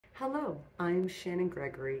Hello, I'm Shannon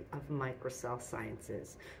Gregory of Microcell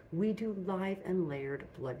Sciences. We do live and layered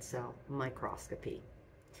blood cell microscopy.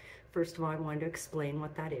 First of all, I wanted to explain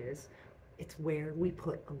what that is. It's where we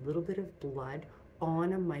put a little bit of blood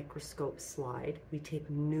on a microscope slide. We take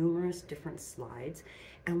numerous different slides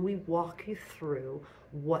and we walk you through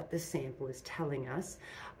what the sample is telling us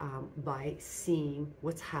by seeing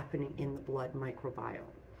what's happening in the blood microbiome.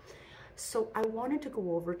 So I wanted to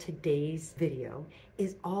go over today's video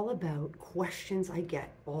is all about questions I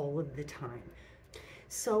get all of the time.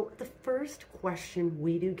 So the first question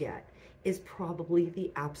we do get is probably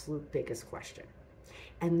the absolute biggest question.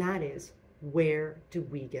 And that is, where do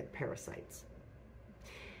we get parasites?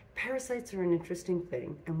 Parasites are an interesting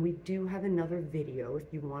thing, and we do have another video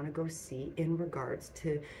if you want to go see in regards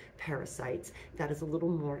to parasites that is a little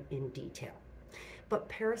more in detail. But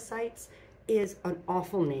parasites is an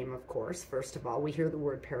awful name, of course. First of all, we hear the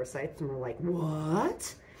word parasites and we're like,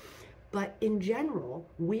 what? But in general,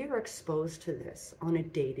 we are exposed to this on a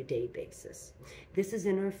day-to-day basis. This is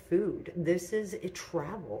in our food. This is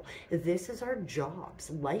travel. This is our jobs,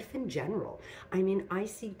 life in general. I mean, I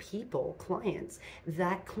see people, clients,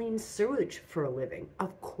 that clean sewage for a living.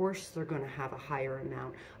 Of course, they're going to have a higher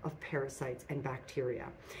amount of parasites and bacteria.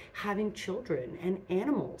 Having children and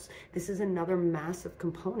animals, this is another massive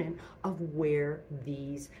component of where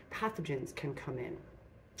these pathogens can come in.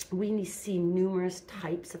 We see numerous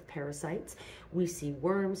types of parasites. We see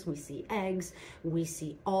worms, we see eggs, we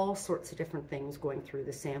see all sorts of different things going through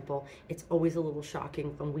the sample. It's always a little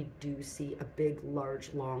shocking when we do see a big,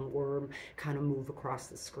 large, long worm kind of move across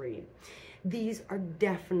the screen. These are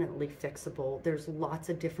definitely fixable. There's lots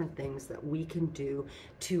of different things that we can do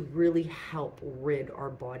to really help rid our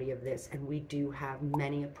body of this, and we do have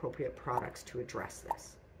many appropriate products to address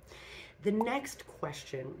this. The next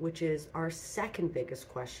question, which is our second biggest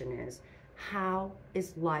question, is how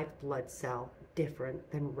is live blood cell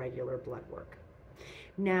different than regular blood work?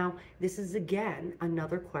 Now, this is again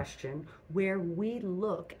another question where we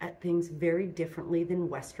look at things very differently than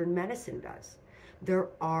Western medicine does. There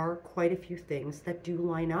are quite a few things that do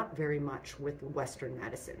line up very much with Western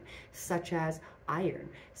medicine, such as iron,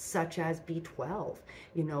 such as B12,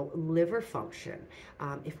 liver function.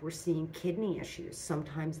 If we're seeing kidney issues,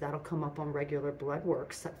 sometimes that'll come up on regular blood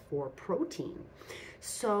work for protein.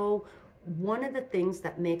 So one of the things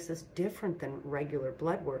that makes us different than regular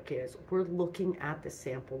blood work is we're looking at the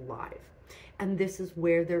sample live. And this is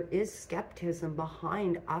where there is skepticism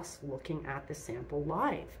behind us looking at the sample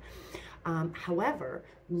live. However,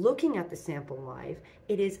 looking at the sample live,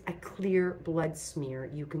 it is a clear blood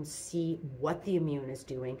smear. You can see what the immune is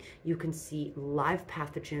doing. You can see live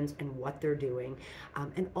pathogens and what they're doing,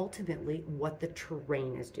 and ultimately what the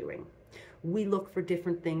terrain is doing. We look for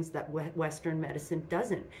different things that Western medicine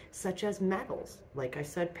doesn't, such as metals, like I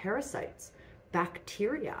said, parasites,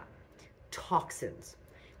 bacteria, toxins.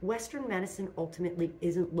 Western medicine ultimately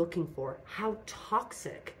isn't looking for how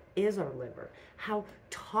toxic is our liver, how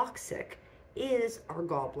toxic is our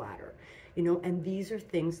gallbladder, and these are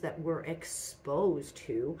things that we're exposed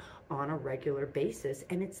to on a regular basis,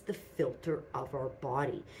 and it's the filter of our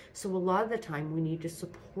body. So a lot of the time we need to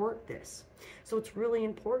support this. So it's really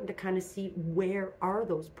important to kind of see where are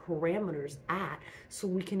those parameters at so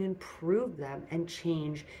we can improve them and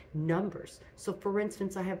change numbers. So for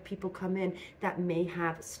instance, I have people come in that may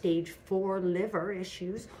have stage 4 liver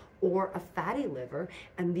issues or a fatty liver,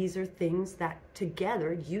 and these are things that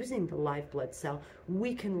together, using the live blood cell,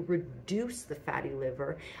 we can reduce the fatty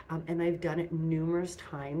liver, and I've done it numerous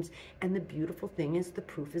times, and the beautiful thing is the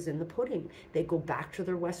proof is in the pudding. They go back to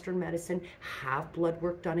their Western medicine, have blood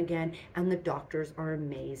work done again, and the doctors are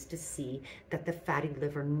amazed to see that the fatty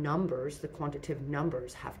liver numbers, the quantitative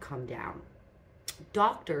numbers, have come down.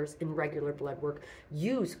 Doctors in regular blood work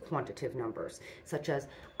use quantitative numbers, such as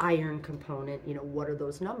iron component, what are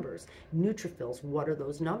those numbers? Neutrophils, what are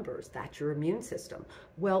those numbers? That's your immune system.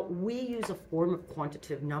 Well, we use a form of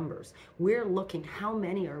quantitative numbers. We're looking how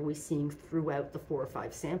many are we seeing throughout the 4 or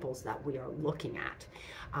 5 samples that we are looking at,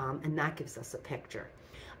 and that gives us a picture.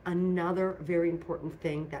 Another very important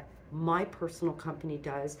thing that my personal company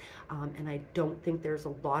does, and I don't think there's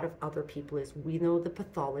a lot of other people, is we know the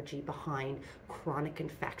pathology behind chronic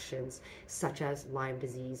infections such as Lyme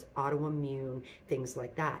disease, autoimmune, things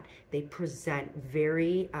like that. They present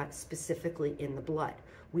very specifically in the blood.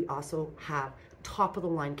 We also have top of the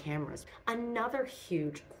line cameras. Another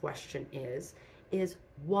huge question is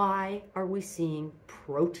why are we seeing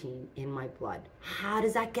protein in my blood? How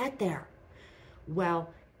does that get there? Well,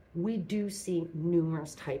 we do see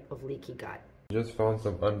numerous type of leaky gut. Just found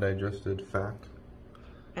some undigested fat.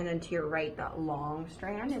 And then to your right, that long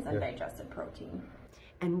strand is undigested protein.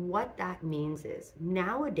 And what that means is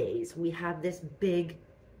nowadays we have this big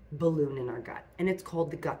balloon in our gut, and it's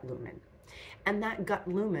called the gut lumen. And that gut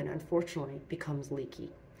lumen, unfortunately, becomes leaky.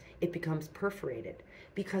 It becomes perforated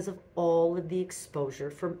because of all of the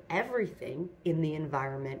exposure from everything in the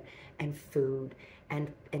environment and food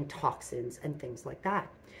and toxins and things like that.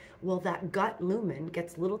 Well, that gut lumen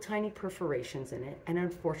gets little tiny perforations in it, and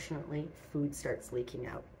unfortunately, food starts leaking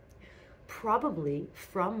out. Probably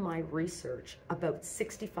from my research, about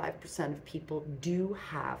 65% of people do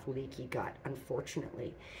have leaky gut,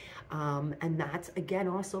 unfortunately. And that's, again,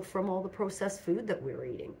 also from all the processed food that we're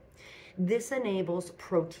eating. This enables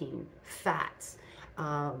protein, fats,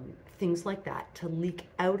 things like that to leak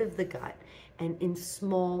out of the gut and in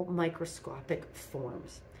small microscopic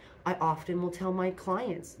forms. I often will tell my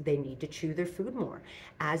clients they need to chew their food more.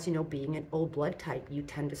 As you know, being an O blood type, you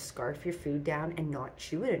tend to scarf your food down and not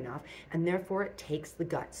chew it enough, and therefore it takes the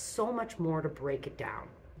gut so much more to break it down.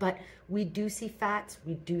 But we do see fats,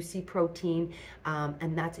 we do see protein,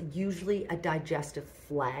 and that's usually a digestive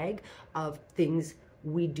flag of things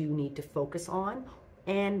we do need to focus on,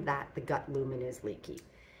 and that the gut lumen is leaky.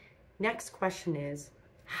 Next question is,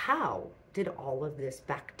 how did all of this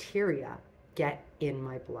bacteria get in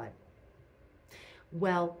my blood?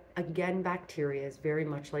 Well, again, bacteria is very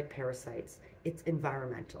much like parasites. It's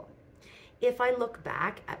environmental. If I look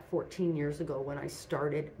back at 14 years ago when I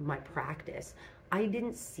started my practice, I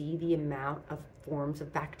didn't see the amount of forms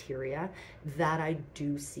of bacteria that I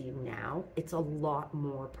do see now. It's a lot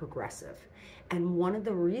more progressive. And one of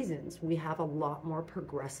the reasons we have a lot more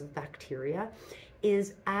progressive bacteria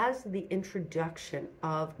is as the introduction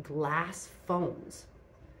of glass phones,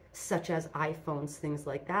 such as iPhones, things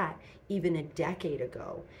like that, even a decade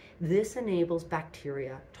ago, this enables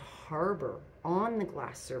bacteria to harbor on the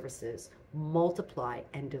glass surfaces, multiply,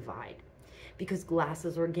 and divide. Because glass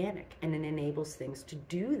is organic and it enables things to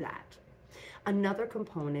do that. Another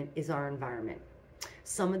component is our environment.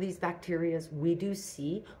 Some of these bacteria we do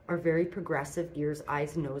see are very progressive, ears,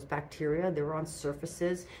 eyes, nose bacteria. They're on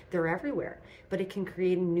surfaces, they're everywhere, but it can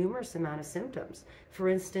create a numerous amount of symptoms. For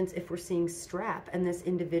instance, if we're seeing strep and this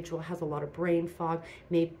individual has a lot of brain fog,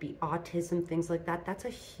 maybe autism, things like that, that's a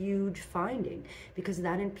huge finding because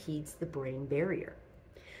that impedes the brain barrier.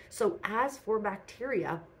 So as for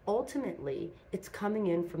bacteria, ultimately, it's coming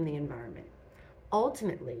in from the environment.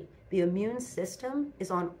 Ultimately, the immune system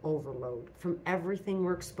is on overload from everything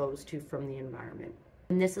we're exposed to from the environment.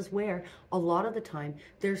 And this is where a lot of the time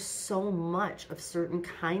there's so much of certain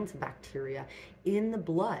kinds of bacteria in the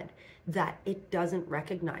blood that it doesn't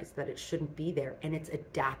recognize that it shouldn't be there, and it's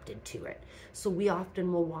adapted to it. So we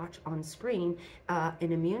often will watch on screen an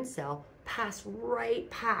immune cell pass right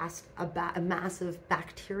past a massive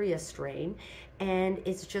bacteria strain, and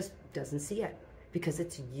it just doesn't see it because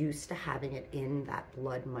it's used to having it in that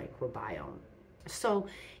blood microbiome. So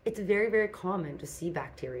it's very, very common to see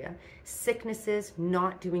bacteria. Sicknesses,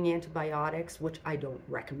 not doing antibiotics, which I don't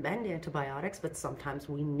recommend antibiotics, but sometimes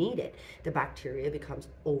we need it. The bacteria becomes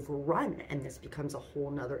overrun, and this becomes a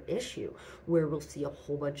whole nother issue where we'll see a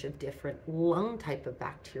whole bunch of different lung type of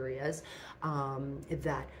bacterias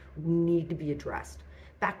that need to be addressed.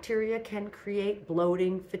 Bacteria can create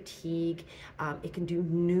bloating, fatigue. It can do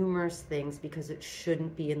numerous things because it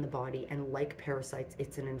shouldn't be in the body, and like parasites,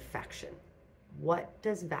 it's an infection. What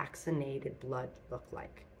does vaccinated blood look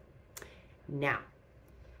like? Now,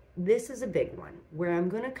 this is a big one where I'm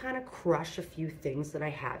going to kind of crush a few things that I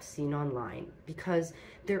have seen online because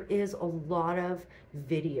there is a lot of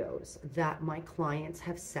videos that my clients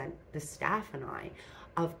have sent the staff and I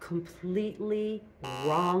of completely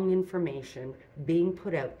wrong information being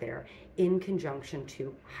put out there in conjunction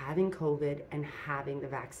to having COVID and having the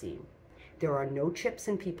vaccine. There are no chips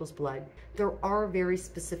in people's blood. There are very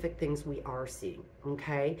specific things we are seeing,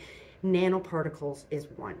 okay? Nanoparticles is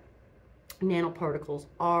one. Nanoparticles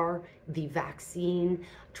are the vaccine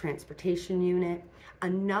transportation unit.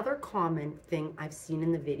 Another common thing I've seen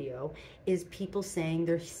in the video is people saying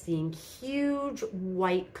they're seeing huge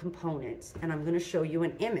white components. And I'm going to show you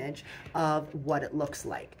an image of what it looks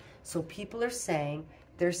like. So people are saying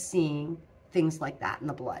they're seeing things like that in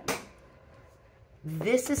the blood.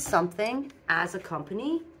 This is something, as a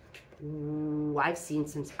company, I've seen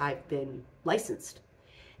since I've been licensed.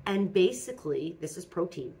 And basically, this is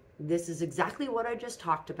protein. This is exactly what I just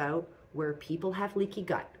talked about, where people have leaky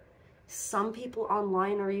gut. Some people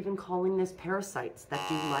online are even calling this parasites that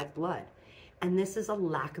do live blood. And this is a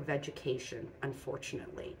lack of education,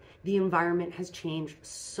 unfortunately. The environment has changed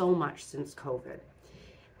so much since COVID.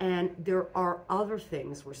 And there are other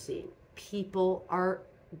things we're seeing. People are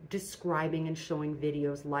describing and showing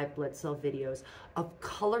videos, live blood cell videos of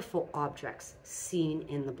colorful objects seen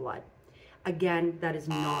in the blood. Again, that is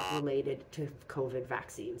not related to COVID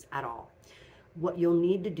vaccines at all. What you'll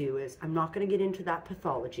need to do is, I'm not going to get into that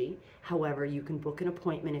pathology. However, you can book an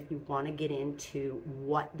appointment if you want to get into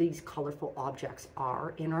what these colorful objects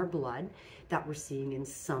are in our blood that we're seeing in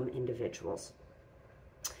some individuals.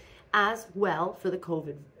 As well, for the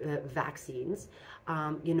COVID vaccines,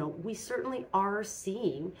 we certainly are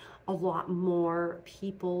seeing a lot more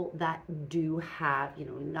people that do have,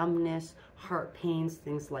 numbness, heart pains,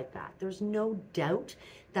 things like that. There's no doubt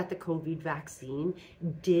that the COVID vaccine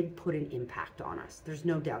did put an impact on us. There's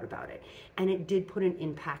no doubt about it. And it did put an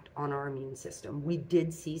impact on our immune system. We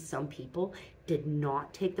did see some people did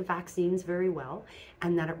not take the vaccines very well,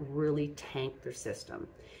 and that it really tanked their system.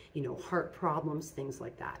 Heart problems, things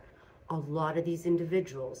like that. A lot of these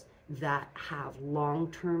individuals that have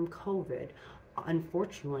long-term COVID,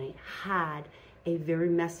 unfortunately, had a very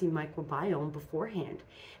messy microbiome beforehand.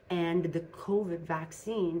 And the COVID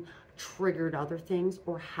vaccine triggered other things,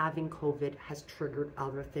 or having COVID has triggered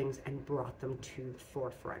other things and brought them to the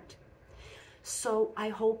forefront. So I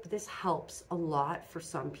hope this helps a lot for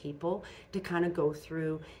some people to kind of go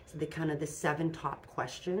through the 7 top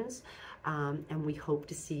questions. And we hope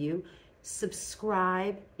to see you.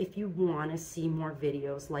 Subscribe if you want to see more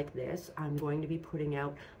videos like this. I'm going to be putting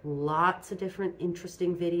out lots of different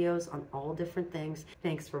interesting videos on all different things.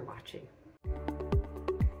 Thanks for watching.